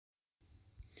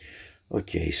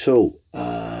Okay, so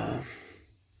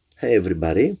hey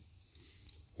everybody,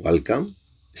 welcome.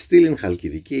 Still in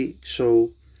Halkidiki.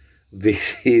 So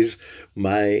this is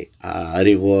my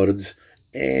rewards,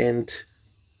 and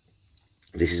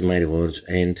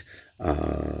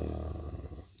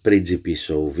pre-GP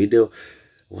show video.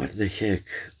 What the heck?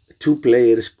 Two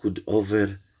players could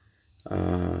over.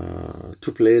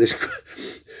 Two players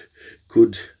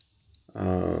could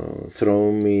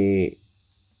throw me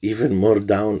even more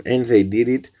down, and they did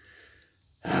it.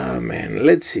 Ah man,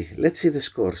 let's see the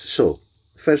scores. So,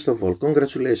 first of all,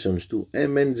 congratulations to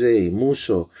MNJ,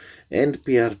 Muso, and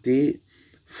PRT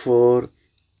for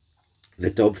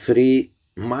the top three.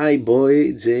 My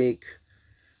boy Jake,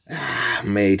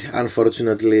 mate,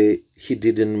 unfortunately he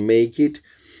didn't make it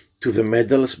to the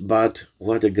medals, but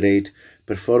what a great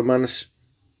performance.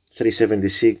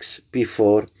 376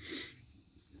 P4,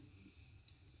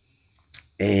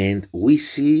 and we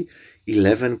see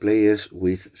 11 players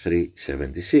with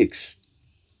 376.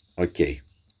 Okay,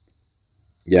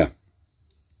 yeah.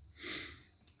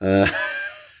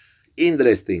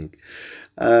 Interesting.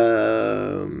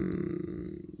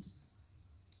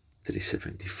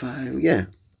 375, yeah.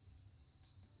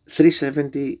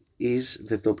 370 is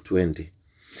the top 20.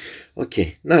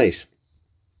 Okay, nice.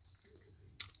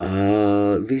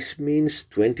 This means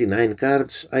 29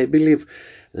 cards, I believe.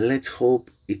 Let's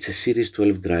hope it's a Series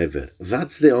 12 driver.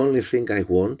 That's the only thing I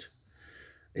want.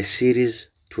 A Series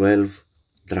 12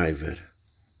 driver.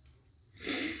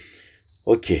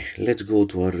 Okay, let's go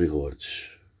to our rewards.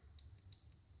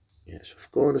 Yes, of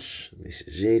course, this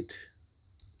is it.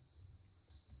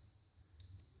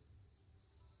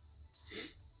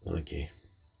 Okay,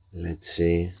 let's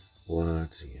see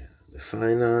what, the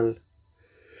final.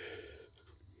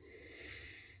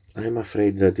 I'm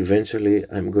afraid that eventually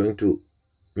I'm going to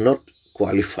not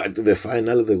qualify to the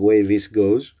final the way this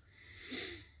goes.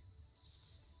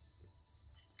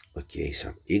 Okay,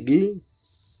 some eagle.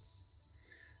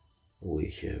 We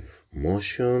have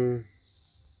motion,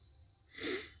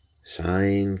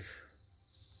 synth,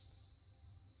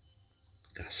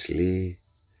 Gasly,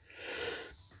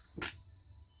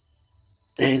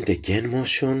 and again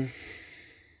motion,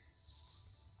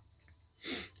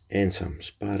 and some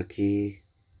Sparky,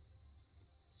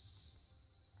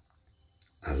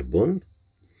 Albon,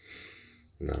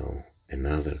 now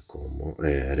another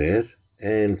rare,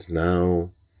 and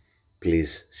now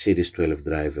please, Series 12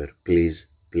 driver, please,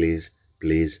 please,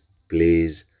 please,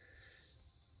 please.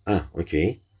 Ah,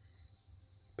 okay.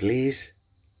 Please.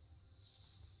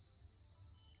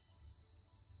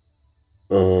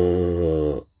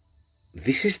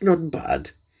 This is not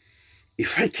bad.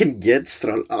 If I can get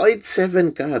Stroll, oh, it's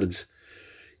 7 cards.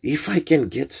 If I can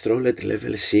get Stroll at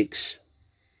level 6,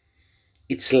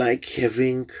 it's like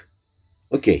having,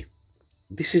 okay,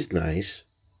 this is nice.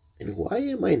 And why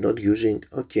am I not using,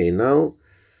 okay, now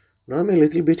I'm a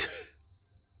little bit,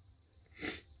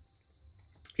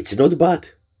 it's not bad.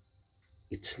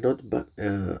 It's not bad.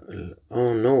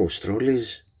 Oh no, Stroll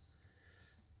is,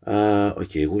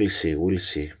 okay, we'll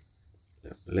see.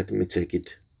 Let me check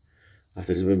it.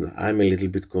 After this, I'm a little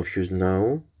bit confused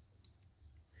now.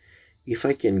 If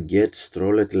I can get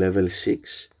Stroll at level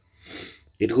 6,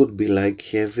 it would be like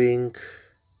having,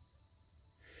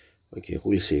 okay,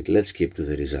 we'll see it. Let's skip to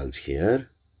the results here.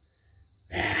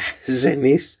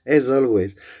 Zenith, as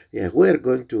always. Yeah,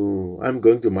 I'm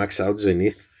going to max out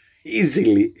Zenith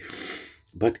easily.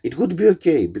 But it would be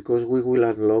okay because we will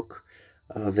unlock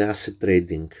the asset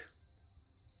trading.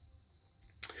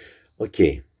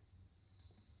 Okay,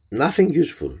 nothing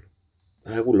useful.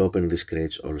 I will open these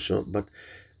crates also, but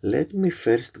let me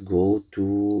first go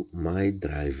to my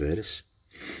drivers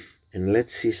and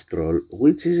let's see Stroll,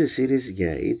 which is a series,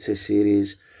 yeah, it's a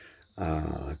series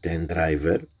 10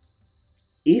 driver.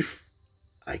 If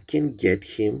I can get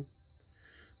him,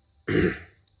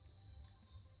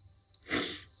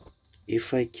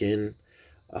 if I can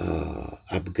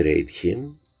upgrade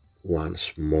him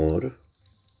once more,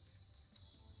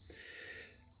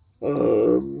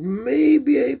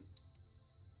 maybe I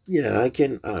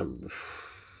can,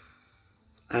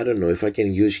 I don't know if I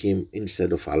can use him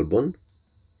instead of Albon.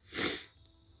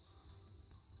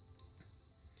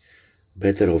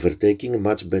 Better overtaking,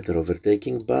 much better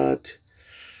overtaking, but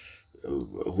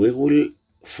we will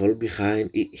fall behind.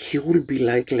 He will be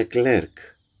like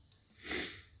Leclerc.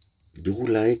 Do you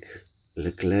like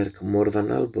Leclerc more than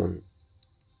Albon?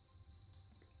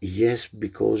 Yes,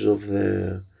 because of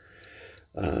the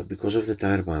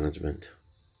tire management.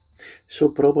 So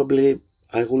probably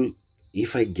I will,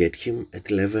 if I get him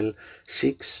at level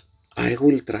 6, I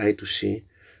will try to see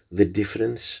the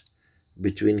difference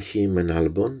between him and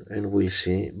Albon, and we'll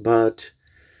see. But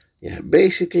Yeah,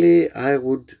 basically I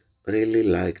would really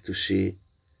like to see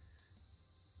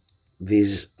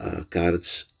these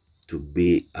cards to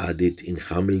be added in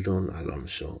Hamilton,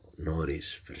 Alonso,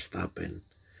 Norris, Verstappen,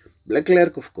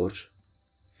 Leclerc, of course.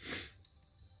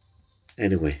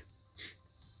 Anyway,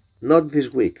 not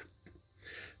this week.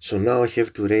 So now I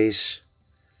have to race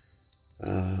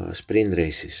sprint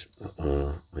races.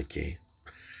 Okay.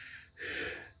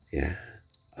 Yeah.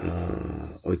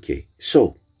 Okay.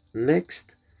 So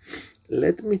next,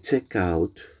 let me check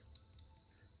out.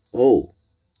 Oh,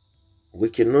 we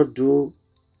cannot do.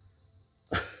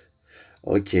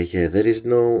 Okay, yeah, there is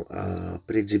no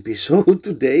pre-GP show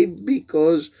today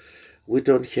because we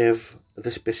don't have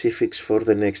the specifics for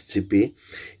the next GP.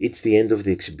 It's the end of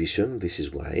the exhibition. This is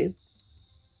why.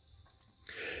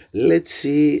 Let's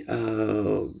see.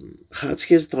 Haas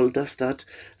has told us that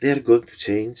they are going to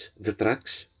change the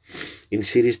tracks in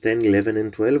Series 10, 11,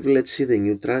 and 12. Let's see the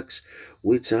new tracks,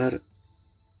 which are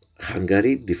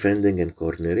Hungary, defending and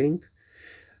cornering,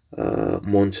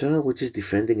 Monza, which is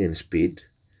defending and speed,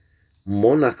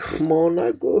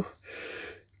 Monaco,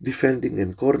 defending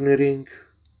and cornering,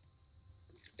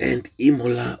 and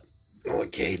Imola,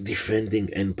 okay,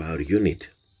 defending and power unit.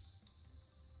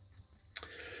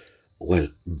 Well,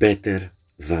 better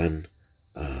than,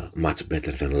 much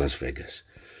better than Las Vegas.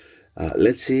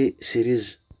 Let's see,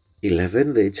 Series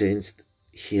 11, they changed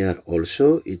here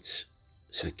also. It's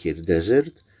Sakir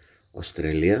Desert,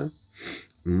 Australia,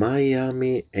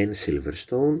 Miami, and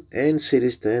Silverstone. And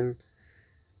Series 10,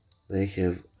 they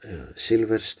have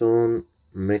Silverstone,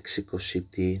 Mexico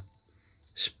City,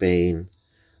 Spain,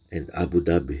 and Abu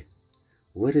Dhabi.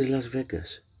 Where is Las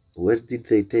Vegas? Where did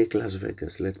they take Las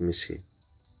Vegas? Let me see.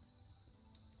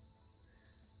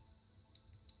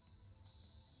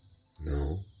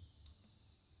 No.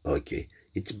 Okay,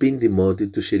 it's been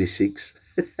demoted to Series 6.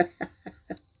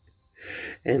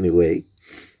 Anyway,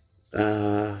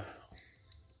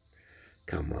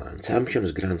 come on,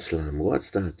 Champions Grand Slam,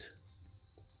 what's that?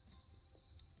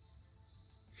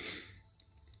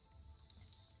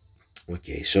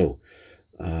 Okay, so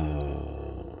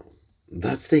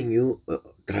that's the new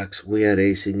tracks we are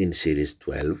racing in Series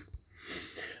 12.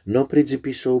 No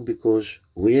pre-GP show because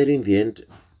we are in the end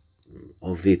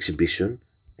of the exhibition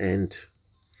and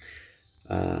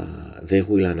they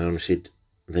will announce it,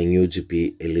 the new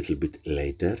GP, a little bit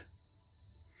later.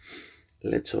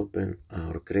 Let's open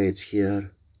our crates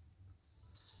here.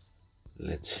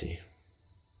 Let's see.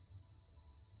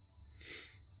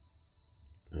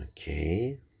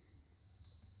 Okay.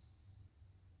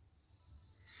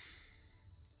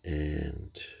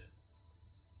 And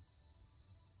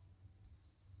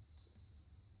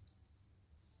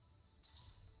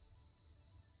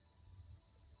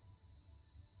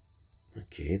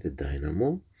okay, the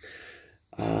dynamo.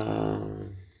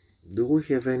 Do we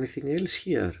have anything else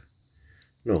here?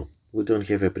 No, we don't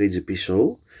have a pre-GP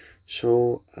show,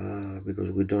 so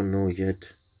because we don't know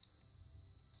yet.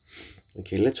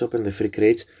 Okay, let's open the free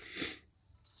crates.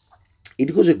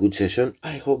 It was a good session.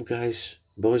 I hope, guys,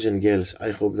 boys and girls,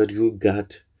 I hope that you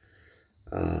got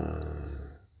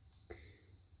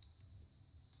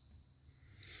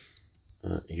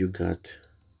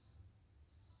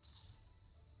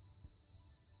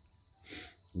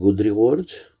good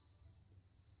rewards.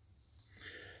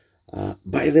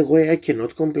 By the way, I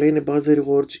cannot complain about the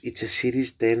rewards. It's a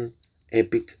Series 10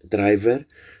 epic driver.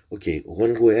 Okay,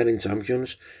 when we are in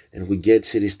Champions and we get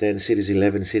Series 10, Series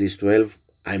 11, Series 12,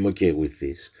 I'm okay with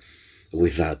this,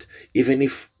 with that. Even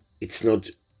if it's not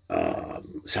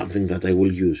something that I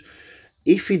will use.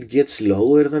 If it gets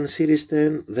lower than Series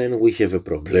 10, then we have a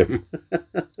problem.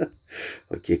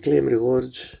 Okay, claim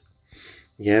rewards.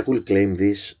 Yeah, I will claim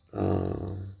this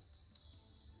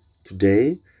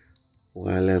today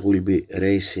while I will be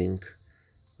racing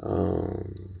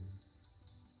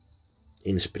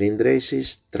in sprint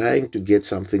races, trying to get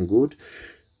something good.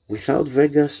 Without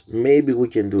Vegas, maybe we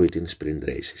can do it in sprint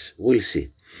races. We'll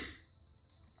see.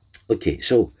 Okay,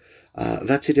 so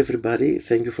that's it, everybody.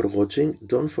 Thank you for watching.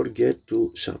 Don't forget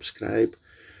to subscribe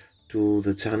to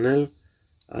the channel.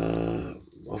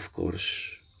 Of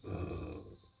course,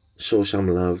 show some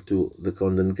love to the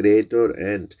content creator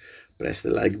and press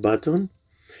the like button.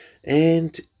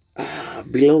 And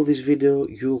below this video,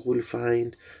 you will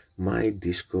find my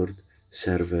Discord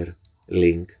server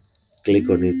link. Click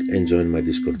on it and join my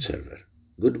Discord server.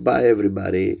 Goodbye,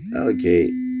 everybody.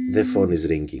 Okay, the phone is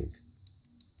ringing.